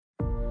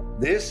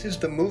This is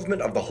the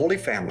movement of the Holy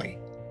Family.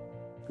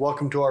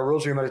 Welcome to our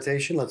Rosary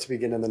Meditation. Let's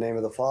begin in the name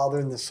of the Father,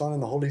 and the Son,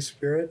 and the Holy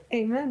Spirit.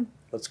 Amen.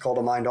 Let's call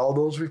to mind all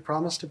those we've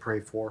promised to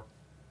pray for.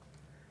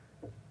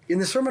 In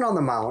the Sermon on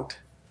the Mount,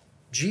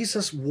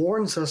 Jesus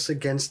warns us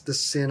against the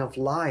sin of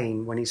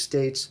lying when he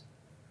states,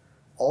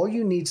 "All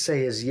you need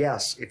say is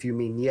yes if you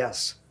mean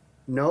yes,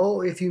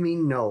 no if you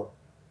mean no.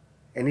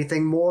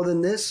 Anything more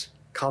than this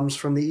comes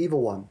from the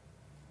evil one."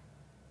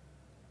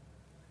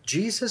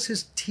 Jesus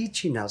is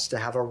teaching us to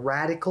have a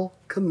radical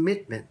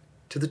commitment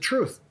to the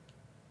truth.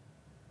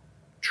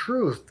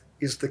 Truth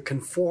is the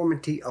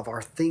conformity of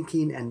our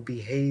thinking and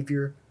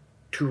behavior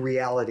to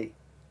reality.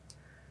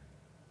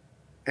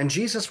 And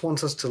Jesus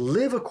wants us to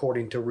live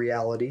according to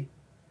reality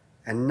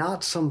and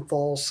not some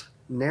false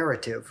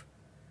narrative,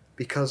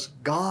 because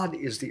God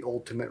is the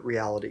ultimate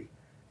reality,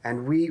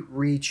 and we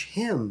reach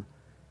Him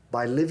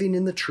by living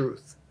in the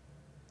truth.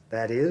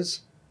 That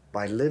is,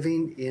 by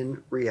living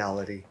in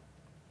reality.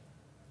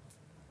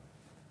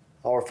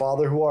 Our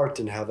Father who art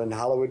in heaven,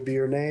 hallowed be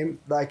your name.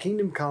 Thy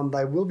kingdom come,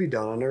 thy will be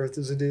done on earth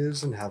as it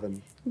is in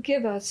heaven.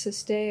 Give us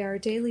this day our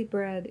daily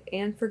bread,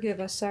 and forgive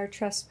us our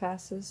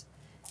trespasses,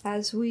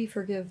 as we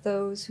forgive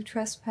those who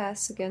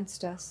trespass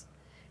against us.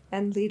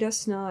 And lead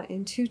us not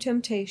into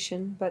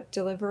temptation, but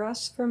deliver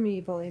us from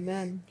evil.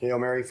 Amen. Hail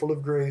Mary, full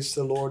of grace,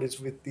 the Lord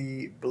is with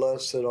thee.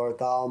 Blessed art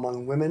thou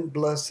among women.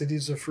 Blessed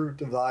is the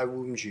fruit of thy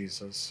womb,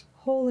 Jesus.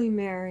 Holy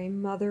Mary,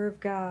 Mother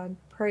of God,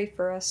 pray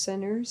for us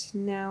sinners,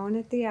 now and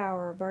at the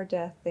hour of our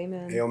death.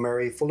 Amen. Hail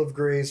Mary, full of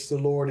grace, the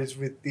Lord is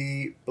with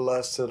thee.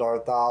 Blessed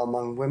art thou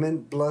among women.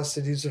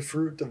 Blessed is the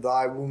fruit of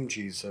thy womb,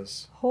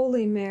 Jesus.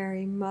 Holy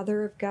Mary,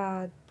 Mother of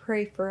God,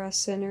 pray for us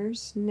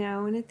sinners,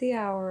 now and at the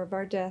hour of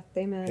our death.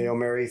 Amen. Hail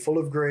Mary, full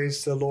of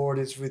grace, the Lord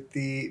is with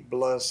thee.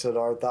 Blessed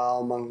art thou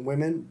among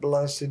women.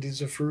 Blessed is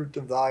the fruit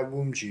of thy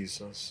womb,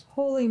 Jesus.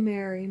 Holy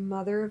Mary,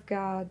 Mother of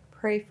God,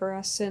 pray for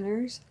us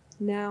sinners,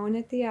 now and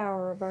at the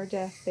hour of our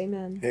death.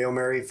 Amen. Hail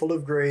Mary, full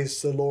of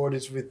grace, the Lord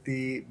is with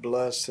thee.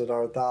 Blessed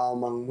art thou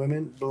among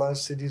women.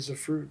 Blessed is the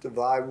fruit of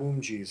thy womb,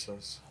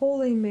 Jesus.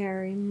 Holy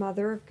Mary,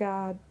 Mother of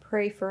God,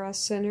 pray for us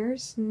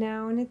sinners,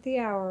 now and at the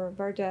hour of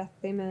our death.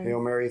 Amen.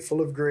 Hail Mary,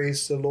 full of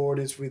grace, the Lord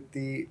is with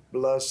thee.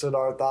 Blessed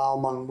art thou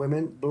among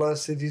women.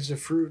 Blessed is the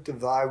fruit of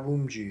thy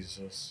womb,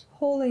 Jesus.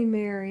 Holy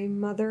Mary,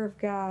 Mother of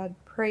God,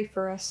 pray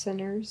for us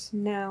sinners,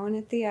 now and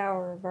at the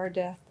hour of our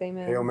death.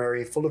 Amen. Hail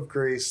Mary, full of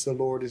grace, the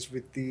Lord is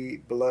with thee.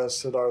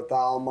 Blessed art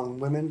thou among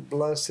women.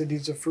 Blessed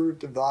is the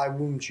fruit of thy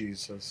womb,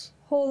 Jesus.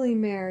 Holy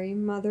Mary,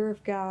 Mother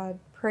of God,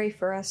 pray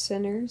for us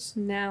sinners,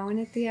 now and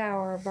at the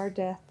hour of our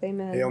death.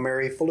 Amen. Hail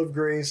Mary, full of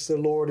grace, the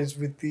Lord is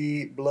with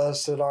thee.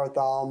 Blessed art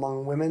thou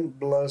among women.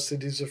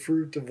 Blessed is the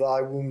fruit of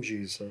thy womb,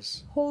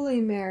 Jesus.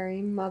 Holy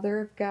Mary, Mother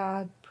of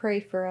God, pray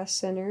for us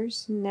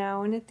sinners,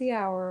 now and at the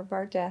hour of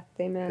our death.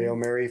 Amen. Hail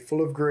Mary,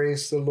 full of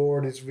grace, the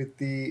Lord is with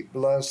thee.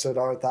 Blessed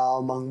art thou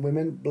among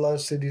women.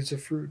 Blessed is the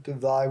fruit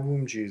of thy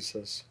womb,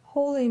 Jesus.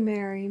 Holy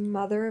Mary,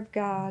 Mother of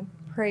God,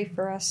 pray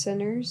for us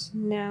sinners,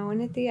 now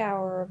and at the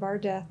hour of our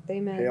death.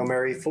 Amen. Hail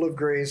Mary, full of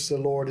grace, the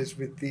Lord is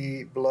with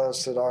thee.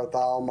 Blessed art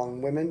thou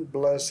among women.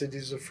 Blessed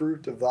is the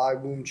fruit of thy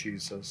womb,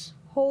 Jesus.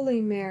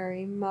 Holy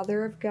Mary,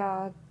 Mother of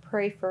God,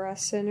 pray for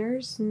us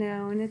sinners,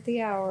 now and at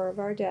the hour of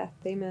our death.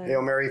 Amen.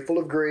 Hail Mary, full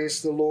of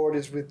grace, the Lord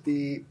is with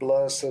thee.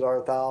 Blessed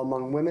art thou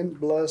among women.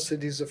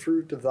 Blessed is the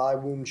fruit of thy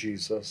womb,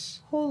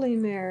 Jesus. Holy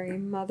Mary,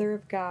 Mother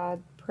of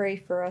God, pray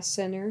for us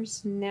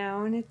sinners,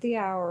 now and at the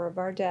hour of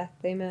our death.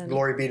 Amen.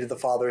 Glory be to the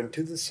Father, and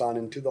to the Son,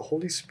 and to the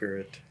Holy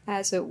Spirit.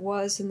 As it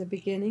was in the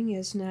beginning,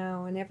 is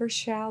now, and ever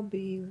shall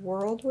be,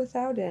 world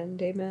without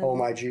end. Amen. O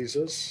my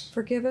Jesus,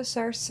 forgive us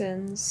our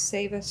sins,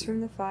 save us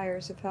from the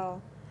fires of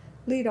hell.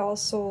 Lead all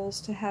souls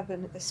to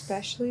heaven,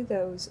 especially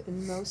those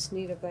in most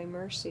need of thy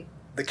mercy.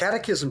 the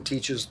Catechism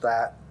teaches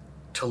that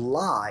to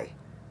lie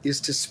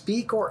is to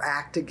speak or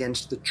act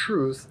against the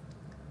truth,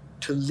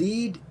 to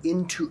lead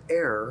into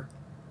error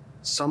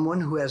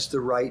someone who has the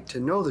right to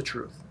know the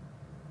truth.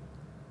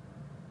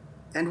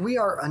 And we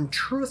are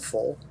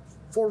untruthful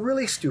for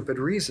really stupid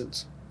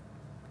reasons.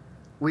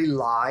 We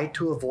lie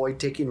to avoid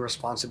taking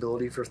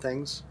responsibility for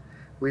things.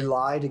 We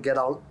lie to get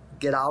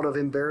out of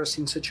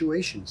embarrassing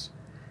situations.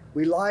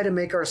 We lie to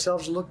make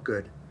ourselves look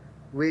good.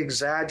 We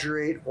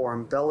exaggerate or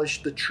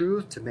embellish the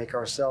truth to make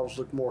ourselves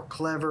look more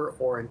clever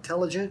or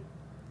intelligent.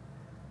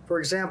 For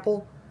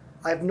example,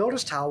 I've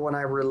noticed how when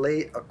I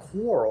relate a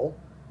quarrel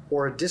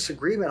or a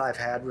disagreement I've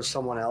had with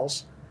someone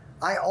else,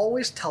 I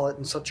always tell it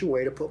in such a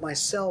way to put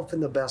myself in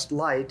the best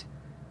light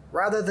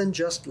rather than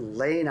just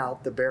laying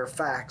out the bare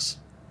facts,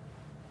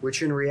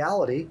 which in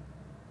reality,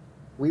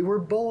 we were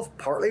both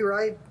partly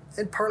right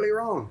and partly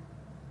wrong.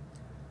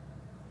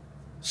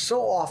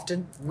 So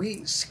often,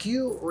 we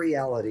skew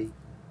reality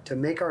to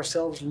make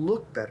ourselves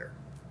look better.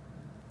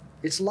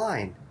 It's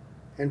lying,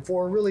 and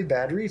for a really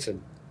bad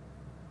reason.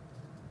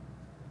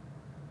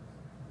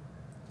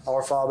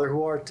 Our Father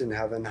who art in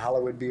heaven,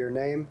 hallowed be your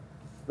name.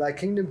 Thy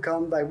kingdom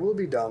come, thy will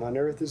be done on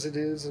earth as it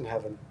is in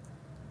heaven.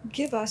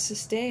 Give us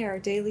this day our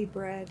daily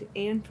bread,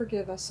 and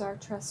forgive us our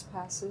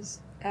trespasses,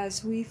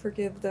 as we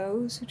forgive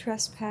those who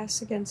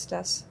trespass against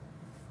us.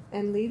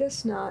 And lead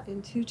us not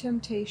into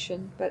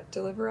temptation, but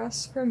deliver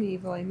us from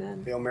evil.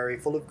 Amen. Hail Mary,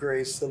 full of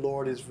grace, the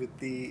Lord is with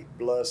thee.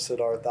 Blessed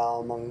art thou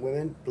among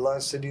women.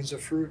 Blessed is the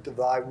fruit of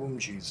thy womb,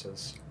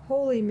 Jesus.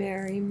 Holy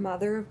Mary,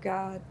 Mother of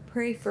God,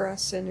 pray for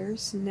us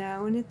sinners,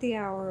 now and at the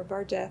hour of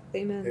our death.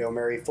 Amen. Hail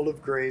Mary, full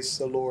of grace,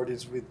 the Lord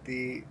is with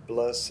thee.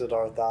 Blessed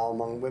art thou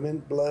among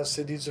women.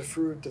 Blessed is the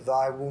fruit of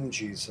thy womb,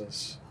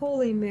 Jesus.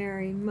 Holy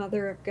Mary,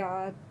 Mother of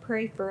God,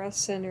 pray for us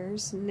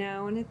sinners,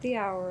 now and at the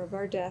hour of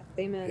our death.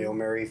 Amen. Hail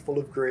Mary, full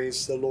of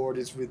grace, the Lord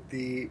is with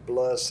thee.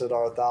 Blessed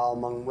art thou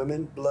among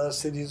women.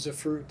 Blessed is the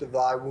fruit of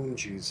thy womb,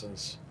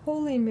 Jesus.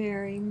 Holy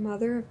Mary,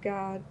 Mother of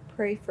God,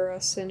 pray for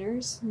us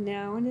sinners,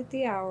 now and at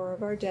the hour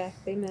of our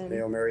death. Amen.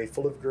 Hail Mary,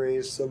 full of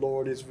grace, the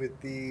Lord is with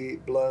thee.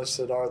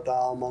 Blessed art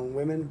thou among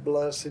women.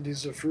 Blessed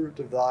is the fruit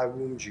of thy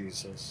womb,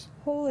 Jesus.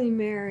 Holy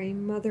Mary,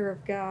 Mother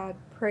of God,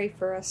 pray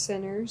for us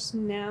sinners,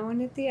 now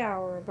and at the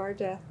hour of our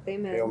death.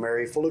 Amen. Hail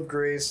Mary, full of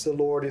grace, the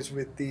Lord is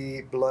with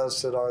thee.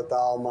 Blessed art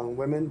thou among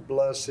women.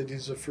 Blessed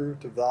is the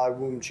fruit of thy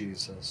womb,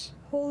 Jesus.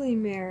 Holy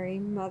Mary,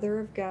 Mother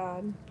of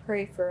God,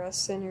 pray for us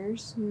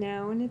sinners,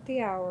 now and at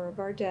the hour of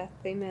our death.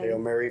 Amen. Hail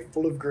Mary,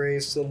 full of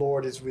grace, the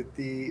Lord is with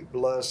thee.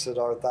 Blessed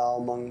art thou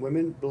among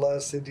women.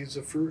 Blessed is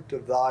the fruit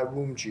of thy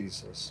womb,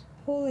 Jesus.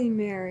 Holy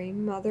Mary,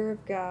 Mother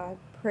of God,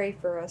 pray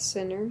for us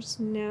sinners,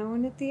 now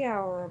and at the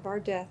hour of our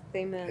death.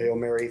 Amen. Hail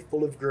Mary,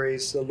 full of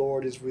grace, the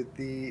Lord is with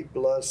thee.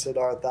 Blessed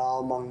art thou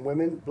among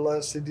women.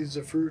 Blessed is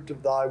the fruit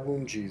of thy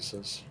womb,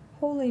 Jesus.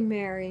 Holy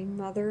Mary,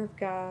 Mother of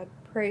God,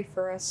 pray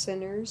for us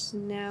sinners,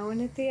 now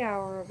and at the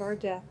hour of our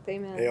death.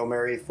 Amen. Hail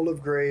Mary, full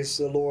of grace,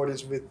 the Lord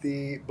is with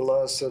thee.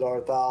 Blessed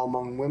art thou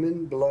among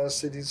women.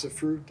 Blessed is the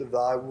fruit of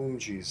thy womb,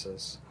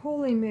 Jesus.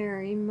 Holy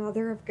Mary,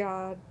 Mother of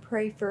God,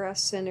 pray for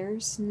us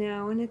sinners,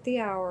 now and at the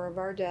hour of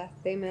our death.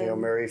 Amen. Hail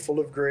Mary, full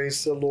of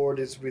grace, the Lord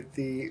is with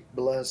thee.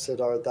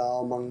 Blessed art thou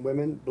among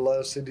women.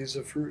 Blessed is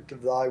the fruit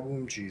of thy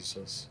womb,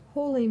 Jesus.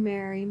 Holy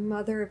Mary,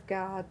 Mother of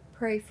God,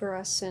 pray for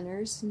us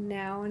sinners,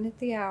 now and at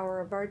the hour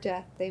of our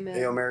death. Amen.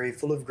 Hail Mary,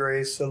 full of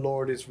grace, the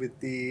Lord is with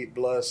thee.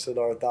 Blessed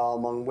art thou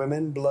among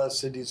women.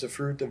 Blessed is the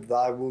fruit of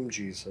thy womb,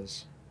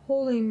 Jesus.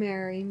 Holy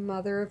Mary,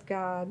 Mother of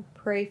God,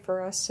 pray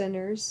for us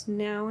sinners,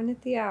 now and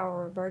at the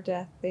hour of our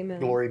death. Amen.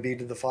 Glory be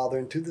to the Father,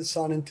 and to the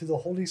Son, and to the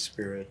Holy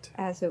Spirit.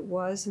 As it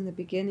was in the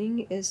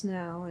beginning, is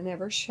now, and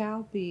ever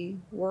shall be,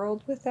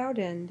 world without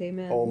end.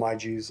 Amen. O my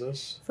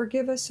Jesus,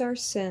 forgive us our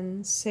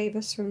sins, save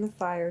us from the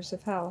fires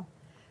of hell.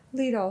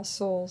 Lead all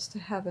souls to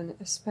heaven,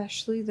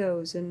 especially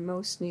those in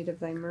most need of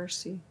thy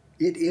mercy.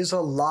 it is a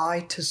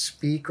lie to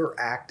speak or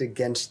act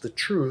against the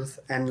truth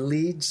and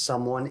lead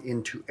someone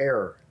into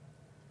error.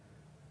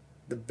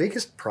 The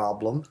biggest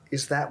problem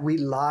is that we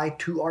lie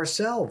to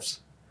ourselves.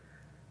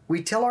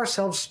 We tell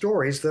ourselves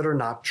stories that are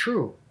not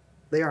true.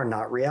 They are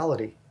not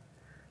reality.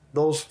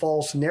 Those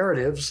false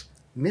narratives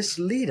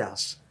mislead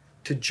us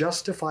to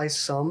justify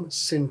some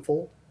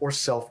sinful or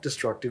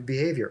self-destructive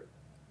behavior.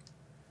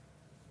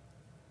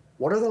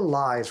 What are the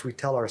lies we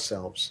tell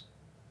ourselves?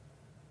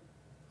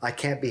 I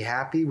can't be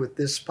happy with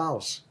this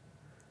spouse.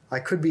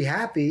 I could be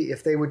happy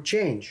if they would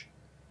change,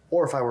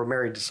 or if I were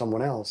married to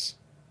someone else.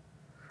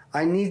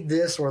 I need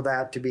this or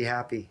that to be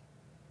happy.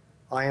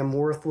 I am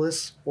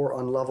worthless or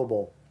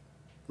unlovable.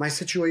 My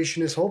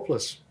situation is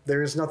hopeless.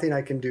 There is nothing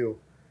I can do.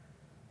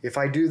 If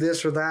I do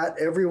this or that,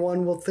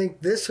 everyone will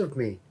think this of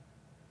me.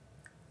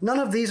 None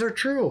of these are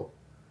true.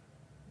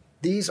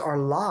 These are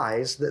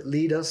lies that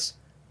lead us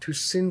to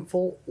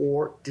sinful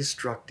or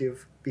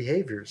destructive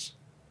behaviors.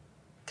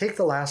 Take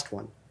the last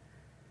one.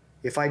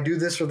 If I do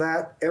this or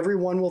that,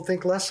 everyone will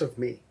think less of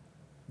me.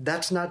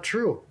 That's not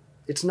true.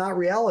 It's not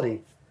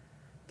reality.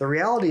 The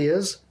reality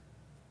is,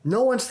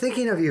 no one's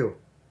thinking of you.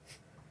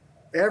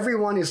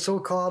 Everyone is so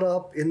caught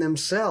up in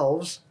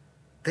themselves,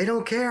 they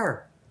don't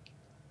care.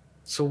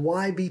 So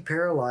why be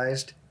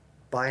paralyzed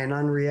by an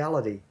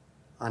unreality,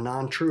 a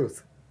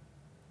non-truth?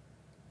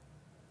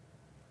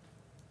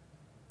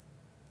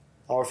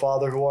 Our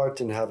Father who art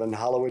in heaven,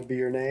 hallowed be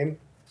your name.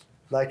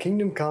 Thy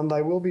kingdom come,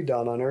 thy will be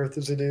done on earth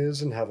as it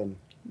is in heaven.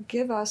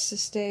 Give us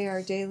this day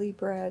our daily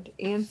bread,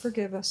 and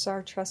forgive us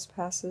our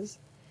trespasses,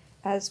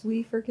 as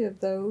we forgive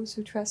those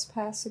who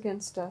trespass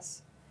against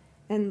us.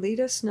 And lead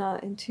us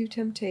not into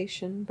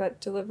temptation,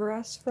 but deliver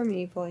us from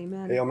evil.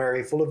 Amen. Hail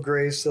Mary, full of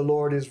grace, the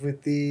Lord is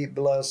with thee.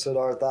 Blessed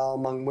art thou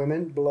among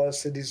women.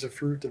 Blessed is the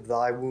fruit of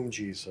thy womb,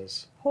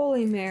 Jesus.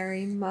 Holy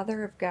Mary,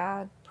 Mother of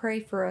God, pray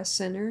for us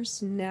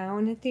sinners, now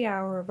and at the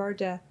hour of our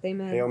death.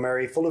 Amen. Hail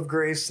Mary, full of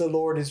grace, the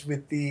Lord is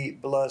with thee.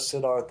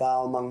 Blessed art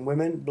thou among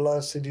women.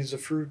 Blessed is the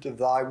fruit of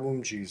thy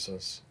womb,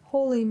 Jesus.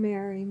 Holy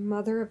Mary,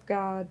 Mother of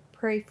God,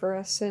 pray for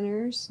us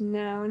sinners,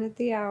 now and at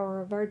the hour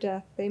of our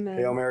death. Amen.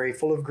 Hail Mary,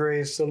 full of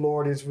grace, the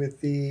Lord is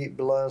with thee.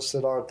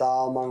 Blessed art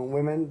thou among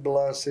women.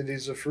 Blessed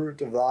is the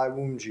fruit of thy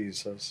womb,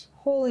 Jesus.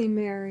 Holy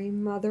Mary,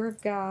 Mother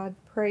of God,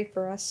 pray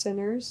for us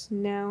sinners,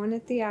 now and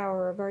at the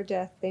hour of our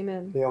death.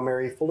 Amen. Hail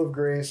Mary, full of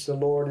grace, the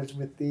Lord is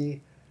with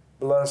thee.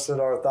 Blessed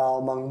art thou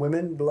among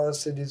women,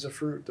 blessed is the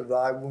fruit of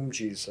thy womb,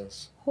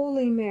 Jesus.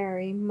 Holy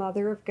Mary,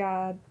 Mother of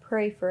God,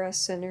 pray for us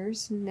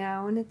sinners,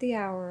 now and at the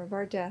hour of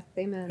our death.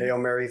 Amen. Hail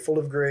Mary, full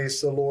of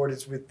grace, the Lord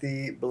is with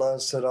thee.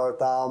 Blessed art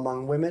thou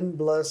among women,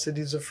 blessed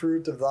is the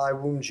fruit of thy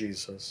womb,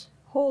 Jesus.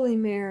 Holy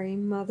Mary,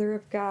 Mother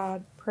of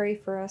God, pray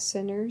for us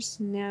sinners,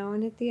 now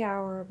and at the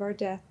hour of our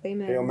death.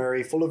 Amen. Hail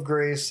Mary, full of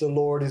grace, the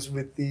Lord is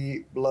with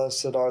thee.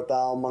 Blessed art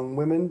thou among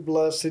women,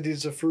 blessed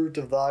is the fruit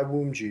of thy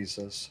womb,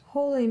 Jesus.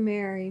 Holy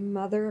Mary,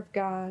 Mother of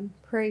God,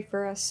 pray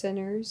for us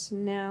sinners,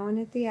 now and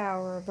at the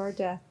hour of our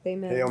death.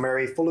 Amen. Hail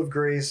Mary, full of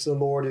grace, the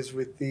Lord is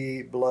with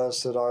thee.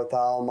 Blessed art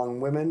thou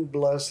among women,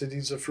 blessed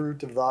is the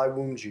fruit of thy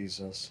womb,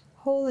 Jesus.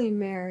 Holy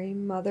Mary,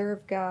 Mother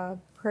of God,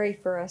 pray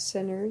for us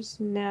sinners,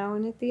 now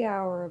and at the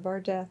hour of our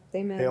death.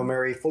 Amen. Hail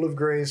Mary, full of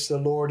grace, the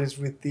Lord is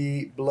with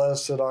thee.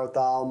 Blessed art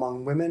thou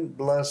among women,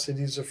 blessed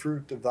is the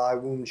fruit of thy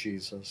womb,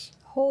 Jesus.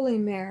 Holy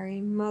Mary,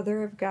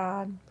 Mother of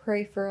God,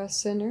 pray for us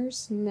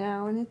sinners,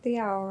 now and at the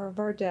hour of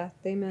our death.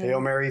 Amen.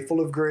 Hail Mary, full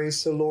of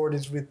grace, the Lord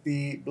is with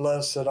thee.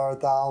 Blessed art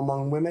thou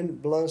among women,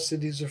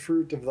 blessed is the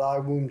fruit of thy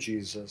womb,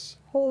 Jesus.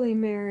 Holy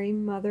Mary,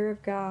 Mother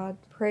of God,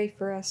 pray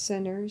for us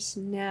sinners,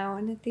 now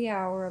and at the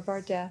hour of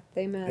our death.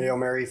 Amen. Hail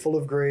Mary, full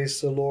of grace,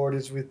 the Lord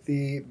is with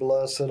thee.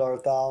 Blessed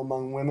art thou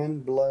among women,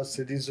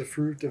 blessed is the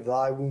fruit of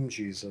thy womb,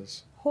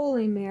 Jesus.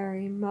 Holy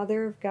Mary,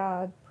 Mother of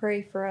God,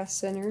 pray for us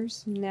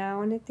sinners,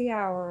 now and at the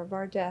hour of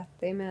our death.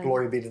 Amen.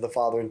 Glory be to the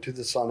Father, and to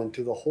the Son, and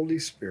to the Holy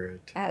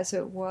Spirit. As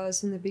it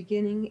was in the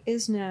beginning,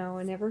 is now,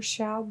 and ever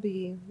shall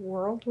be,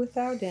 world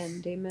without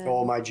end. Amen.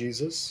 O my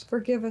Jesus,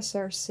 forgive us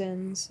our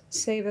sins,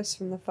 save us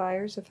from the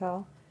fires of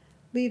hell.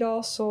 Lead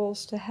all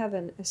souls to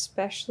heaven,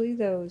 especially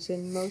those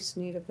in most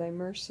need of thy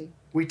mercy.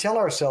 we tell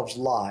ourselves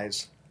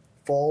lies,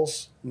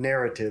 false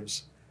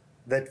narratives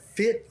that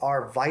fit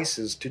our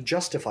vices to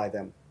justify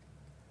them.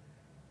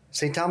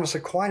 St. Thomas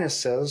Aquinas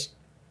says,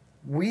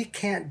 we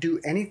can't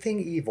do anything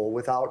evil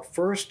without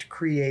first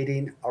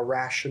creating a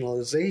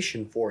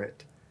rationalization for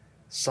it,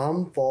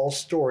 some false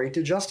story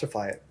to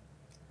justify it.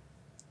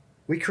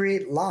 We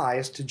create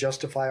lies to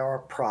justify our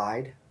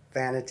pride,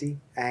 vanity,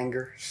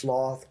 anger,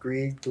 sloth,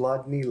 greed,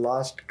 gluttony,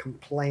 lust,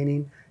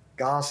 complaining,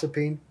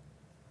 gossiping.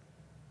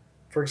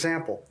 For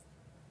example,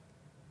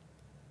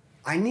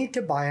 I need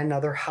to buy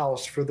another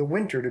house for the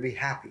winter to be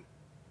happy.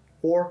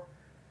 Or,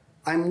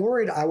 I'm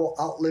worried I will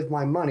outlive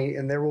my money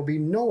and there will be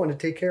no one to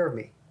take care of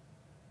me.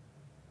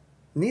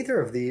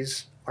 Neither of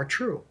these are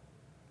true.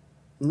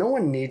 No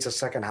one needs a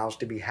second house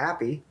to be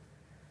happy,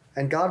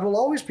 and God will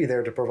always be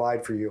there to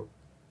provide for you.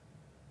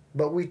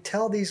 But we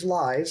tell these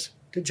lies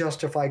to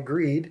justify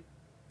greed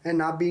and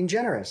not being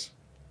generous.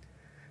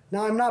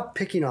 Now, I'm not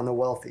picking on the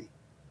wealthy.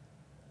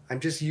 I'm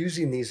just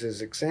using these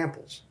as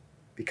examples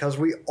because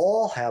we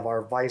all have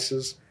our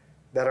vices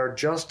that are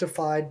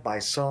justified by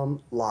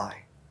some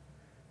lie.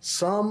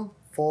 Some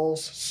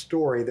false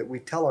story that we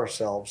tell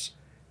ourselves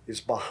is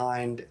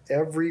behind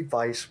every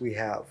vice we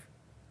have.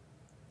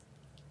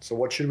 So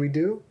what should we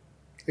do?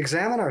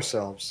 Examine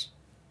ourselves.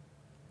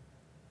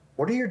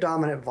 What are your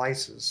dominant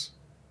vices?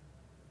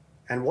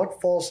 And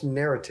what false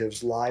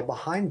narratives lie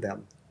behind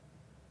them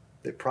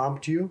that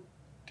prompt you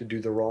to do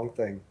the wrong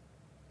thing?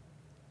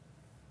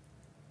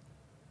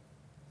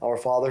 Our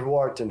Father who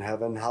art in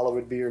heaven,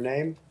 hallowed be your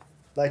name.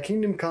 Thy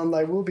kingdom come,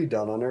 thy will be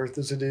done on earth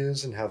as it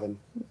is in heaven.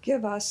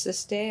 Give us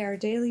this day our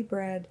daily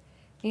bread,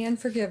 and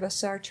forgive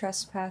us our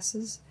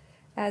trespasses,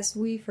 as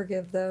we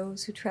forgive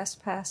those who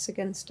trespass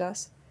against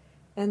us.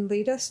 And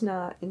lead us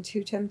not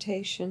into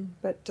temptation,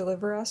 but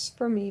deliver us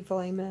from evil.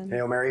 Amen.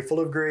 Hail Mary, full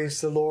of grace,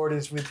 the Lord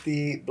is with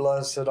thee.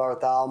 Blessed art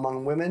thou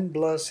among women,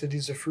 blessed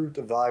is the fruit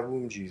of thy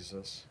womb,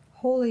 Jesus.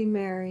 Holy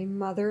Mary,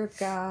 Mother of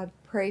God,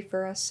 pray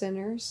for us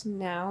sinners,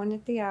 now and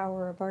at the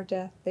hour of our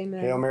death.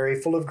 Amen. Hail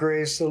Mary, full of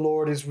grace, the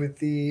Lord is with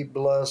thee.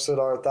 Blessed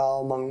art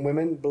thou among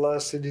women,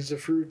 blessed is the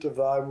fruit of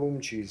thy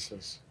womb,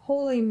 Jesus.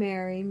 Holy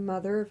Mary,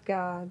 Mother of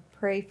God,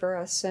 pray for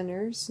us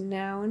sinners,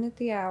 now and at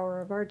the hour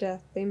of our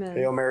death. Amen.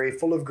 Hail Mary,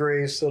 full of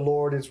grace, the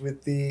Lord is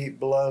with thee.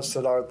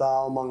 Blessed art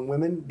thou among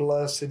women,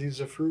 blessed is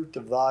the fruit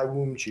of thy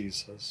womb,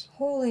 Jesus.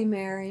 Holy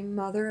Mary,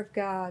 Mother of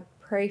God,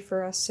 pray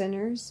for us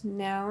sinners,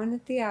 now and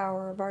at the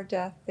hour of our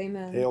death.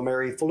 Amen. Hail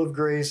Mary, full of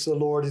grace, the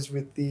Lord is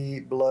with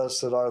thee.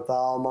 Blessed art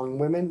thou among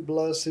women,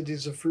 blessed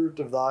is the fruit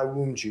of thy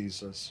womb,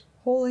 Jesus.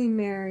 Holy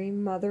Mary,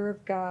 Mother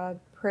of God,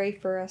 pray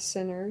for us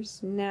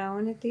sinners, now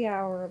and at the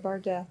hour of our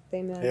death.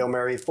 Amen. Hail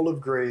Mary, full of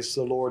grace,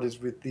 the Lord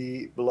is with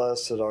thee.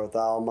 Blessed art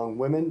thou among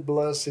women,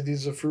 blessed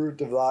is the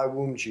fruit of thy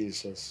womb,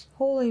 Jesus.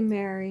 Holy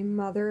Mary,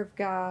 Mother of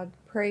God,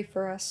 pray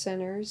for us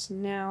sinners,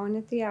 now and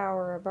at the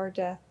hour of our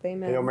death.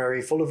 Amen. Hail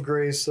Mary, full of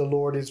grace, the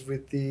Lord is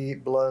with thee.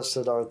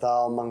 Blessed art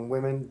thou among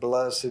women,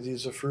 blessed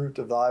is the fruit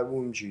of thy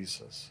womb,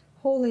 Jesus.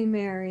 Holy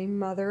Mary,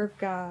 Mother of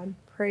God,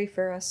 pray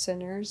for us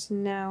sinners,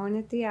 now and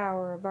at the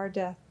hour of our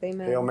death.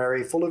 Amen. Hail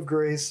Mary, full of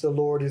grace, the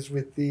Lord is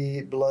with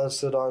thee.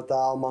 Blessed art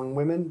thou among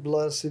women,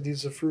 blessed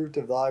is the fruit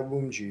of thy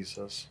womb,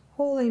 Jesus.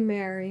 Holy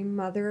Mary,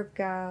 Mother of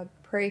God,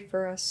 pray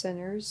for us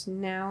sinners,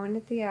 now and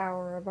at the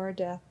hour of our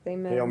death.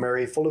 Amen. Hail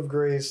Mary, full of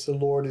grace, the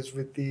Lord is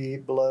with thee.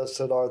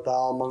 Blessed art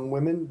thou among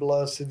women.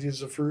 Blessed is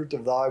the fruit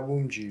of thy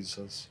womb,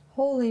 Jesus.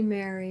 Holy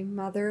Mary,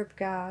 Mother of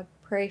God,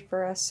 pray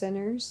for us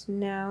sinners,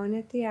 now and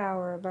at the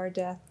hour of our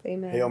death.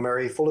 Amen. Hail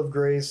Mary, full of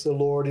grace, the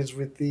Lord is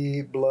with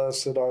thee.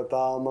 Blessed art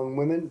thou among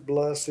women.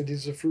 Blessed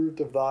is the fruit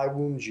of thy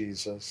womb,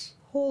 Jesus.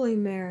 Holy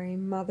Mary,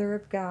 Mother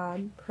of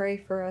God, pray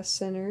for us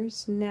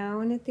sinners,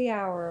 now and at the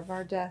hour of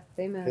our death.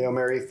 Amen. Hail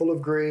Mary, full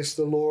of grace,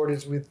 the Lord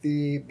is with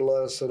thee.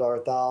 Blessed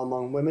art thou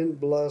among women.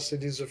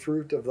 Blessed is the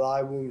fruit of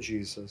thy womb,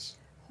 Jesus.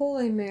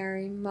 Holy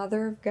Mary,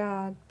 Mother of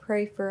God,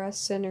 pray for us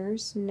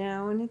sinners,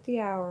 now and at the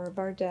hour of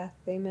our death.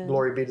 Amen.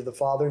 Glory be to the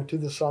Father, and to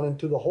the Son, and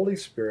to the Holy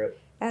Spirit.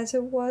 As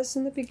it was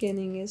in the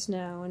beginning, is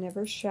now, and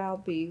ever shall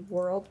be,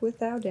 world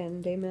without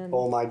end. Amen.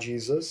 O my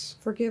Jesus,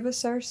 forgive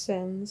us our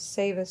sins,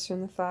 save us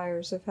from the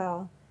fires of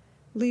hell.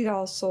 Lead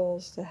all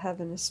souls to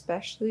heaven,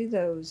 especially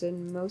those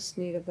in most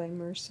need of thy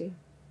mercy.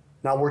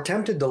 now we're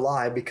tempted to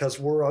lie because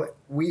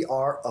we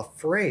are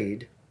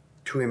afraid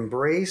to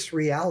embrace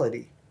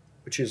reality,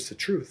 which is the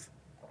truth.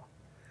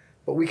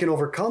 But we can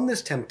overcome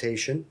this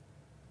temptation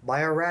by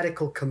a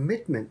radical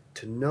commitment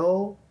to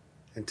know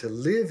and to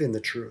live in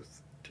the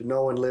truth, to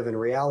know and live in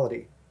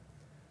reality.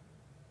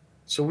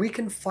 So we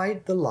can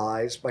fight the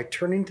lies by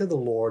turning to the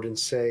Lord and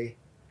say,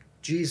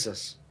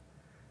 Jesus,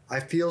 I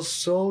feel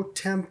so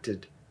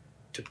tempted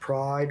to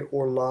pride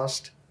or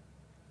lust,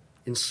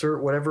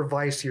 insert whatever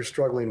vice you're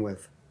struggling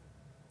with.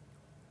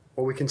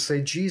 Or we can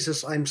say,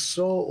 Jesus, I'm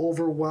so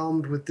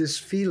overwhelmed with this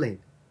feeling.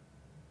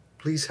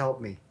 Please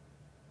help me.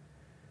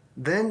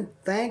 Then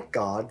thank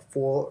God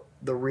for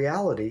the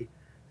reality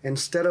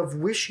instead of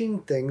wishing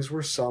things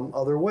were some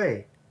other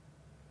way.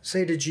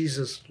 Say to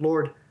Jesus,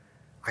 Lord,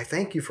 I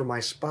thank you for my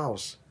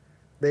spouse.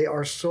 They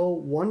are so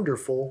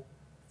wonderful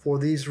for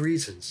these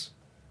reasons.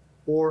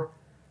 Or,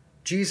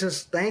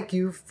 Jesus, thank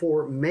you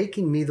for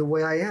making me the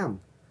way I am.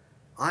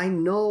 I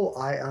know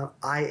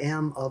I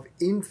am of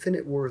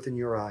infinite worth in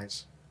your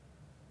eyes.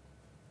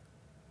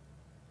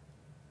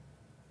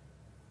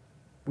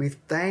 We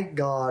thank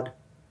God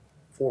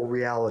for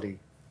reality,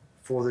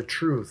 for the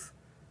truth,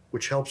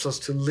 which helps us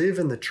to live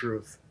in the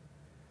truth,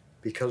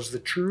 because the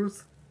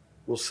truth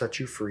will set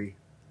you free.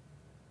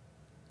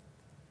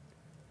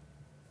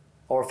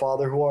 Our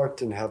Father who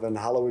art in heaven,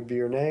 hallowed be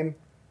your name.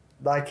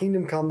 Thy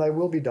kingdom come, thy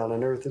will be done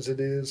on earth as it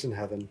is in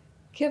heaven.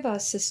 Give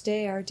us this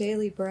day our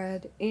daily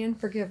bread, and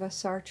forgive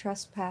us our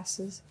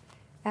trespasses,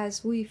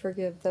 as we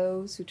forgive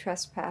those who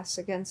trespass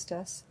against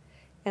us.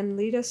 And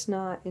lead us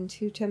not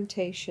into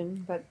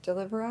temptation, but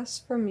deliver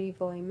us from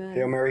evil. Amen.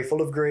 Hail Mary,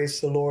 full of grace,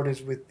 the Lord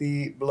is with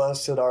thee.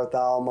 Blessed art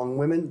thou among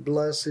women.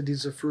 Blessed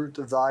is the fruit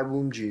of thy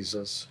womb,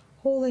 Jesus.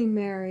 Holy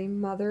Mary,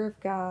 Mother of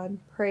God,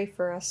 pray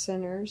for us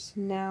sinners,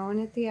 now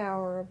and at the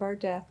hour of our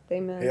death.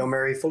 Amen. Hail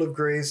Mary, full of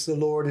grace, the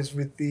Lord is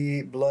with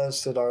thee.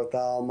 Blessed art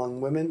thou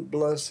among women.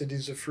 Blessed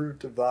is the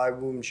fruit of thy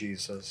womb,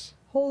 Jesus.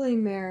 Holy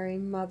Mary,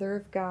 Mother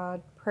of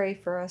God, pray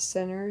for us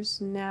sinners,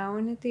 now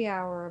and at the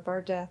hour of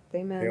our death.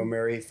 Amen. Hail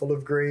Mary, full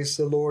of grace,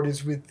 the Lord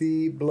is with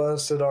thee.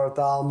 Blessed art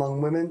thou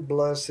among women.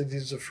 Blessed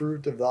is the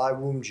fruit of thy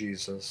womb,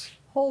 Jesus.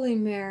 Holy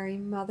Mary,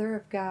 Mother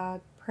of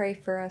God, pray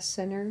for us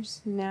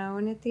sinners, now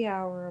and at the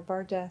hour of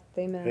our death.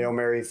 Amen. Hail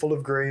Mary, full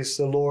of grace,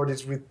 the Lord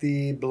is with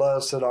thee.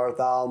 Blessed art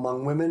thou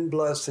among women.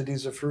 Blessed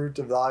is the fruit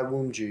of thy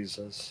womb,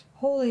 Jesus.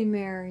 Holy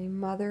Mary,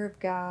 Mother of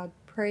God,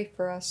 pray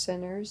for us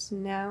sinners,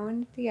 now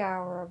and at the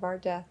hour of our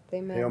death.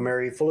 Amen. Hail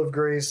Mary, full of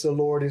grace, the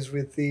Lord is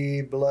with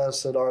thee.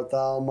 Blessed art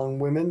thou among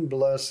women.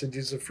 Blessed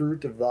is the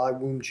fruit of thy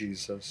womb,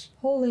 Jesus.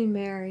 Holy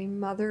Mary,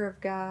 Mother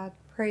of God,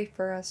 pray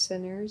for us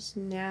sinners,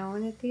 now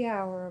and at the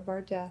hour of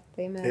our death.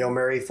 Amen. Hail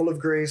Mary, full of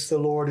grace, the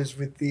Lord is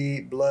with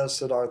thee.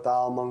 Blessed art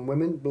thou among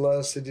women.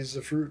 Blessed is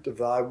the fruit of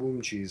thy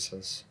womb,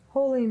 Jesus.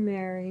 Holy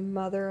Mary,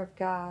 Mother of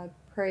God,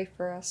 pray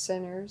for us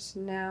sinners,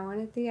 now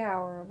and at the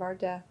hour of our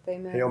death.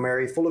 Amen. Hail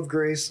Mary, full of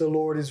grace, the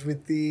Lord is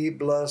with thee.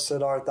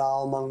 Blessed art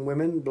thou among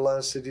women.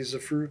 Blessed is the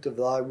fruit of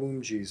thy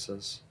womb,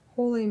 Jesus.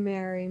 Holy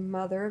Mary,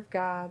 Mother of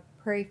God,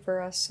 pray for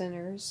us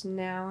sinners,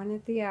 now and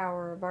at the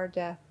hour of our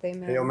death.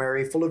 Amen. Hail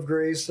Mary, full of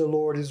grace, the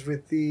Lord is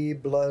with thee.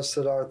 Blessed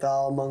art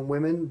thou among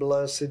women.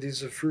 Blessed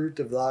is the fruit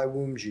of thy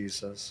womb,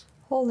 Jesus.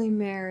 Holy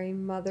Mary,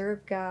 Mother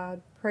of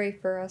God, pray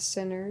for us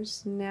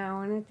sinners,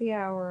 now and at the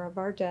hour of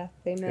our death.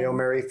 Amen. Hail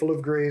Mary, full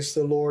of grace,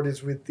 the Lord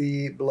is with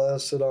thee.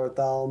 Blessed art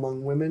thou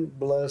among women.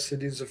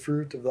 Blessed is the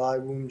fruit of thy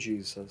womb,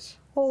 Jesus.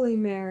 Holy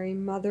Mary,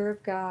 Mother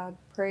of God,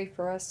 pray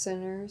for us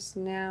sinners,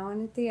 now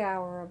and at the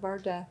hour of our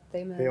death.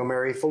 Amen. Hail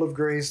Mary, full of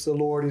grace, the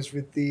Lord is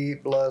with thee.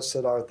 Blessed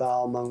art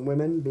thou among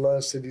women.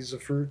 Blessed is the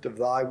fruit of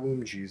thy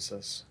womb,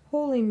 Jesus.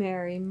 Holy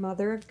Mary,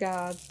 Mother of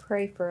God,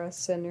 pray for us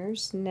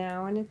sinners,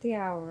 now and at the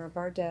hour of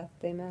our death.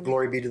 Amen.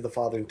 Glory be to the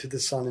Father, and to the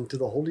Son, and to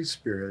the Holy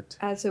Spirit.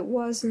 As it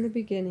was in the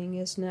beginning,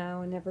 is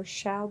now, and ever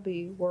shall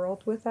be,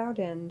 world without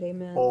end.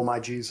 Amen. O my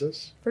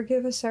Jesus,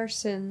 forgive us our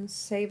sins,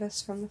 save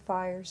us from the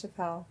fires of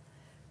hell.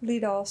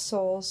 Lead all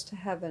souls to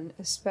heaven,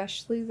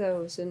 especially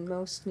those in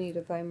most need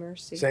of thy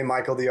mercy. Saint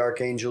Michael the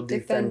Archangel,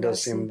 defend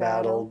us in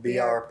battle. Be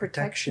our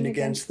protection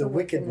against the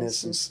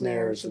wickedness and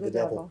snares of the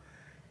devil.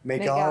 May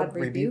God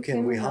rebuke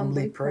him, we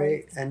humbly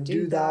pray. And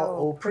do thou,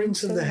 O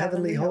Prince of the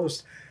heavenly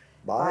host,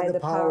 by the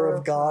power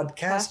of God,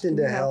 cast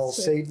into hell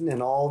Satan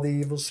and all the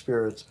evil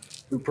spirits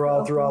who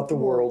prowl throughout the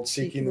world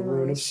seeking the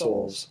ruin of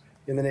souls.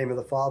 In the name of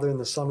the Father, and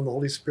the Son, and the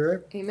Holy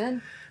Spirit.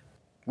 Amen.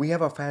 We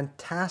have a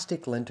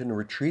fantastic Lenten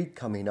retreat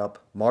coming up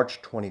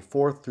March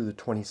 24th through the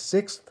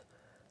 26th.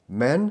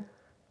 Men,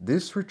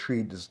 this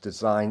retreat is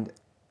designed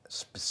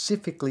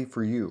specifically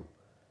for you.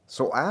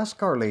 So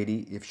ask Our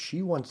Lady if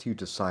she wants you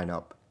to sign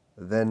up.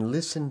 Then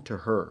listen to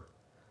her.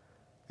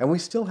 And we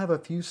still have a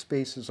few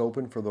spaces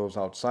open for those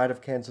outside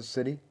of Kansas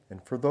City.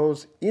 And for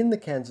those in the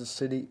Kansas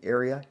City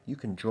area, you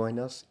can join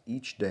us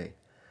each day.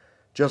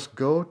 Just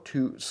go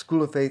to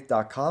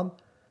schooloffaith.com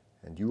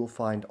and you will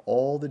find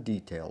all the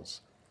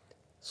details.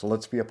 So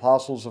let's be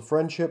apostles of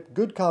friendship,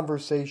 good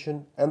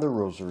conversation, and the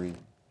rosary.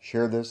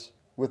 Share this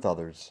with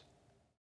others.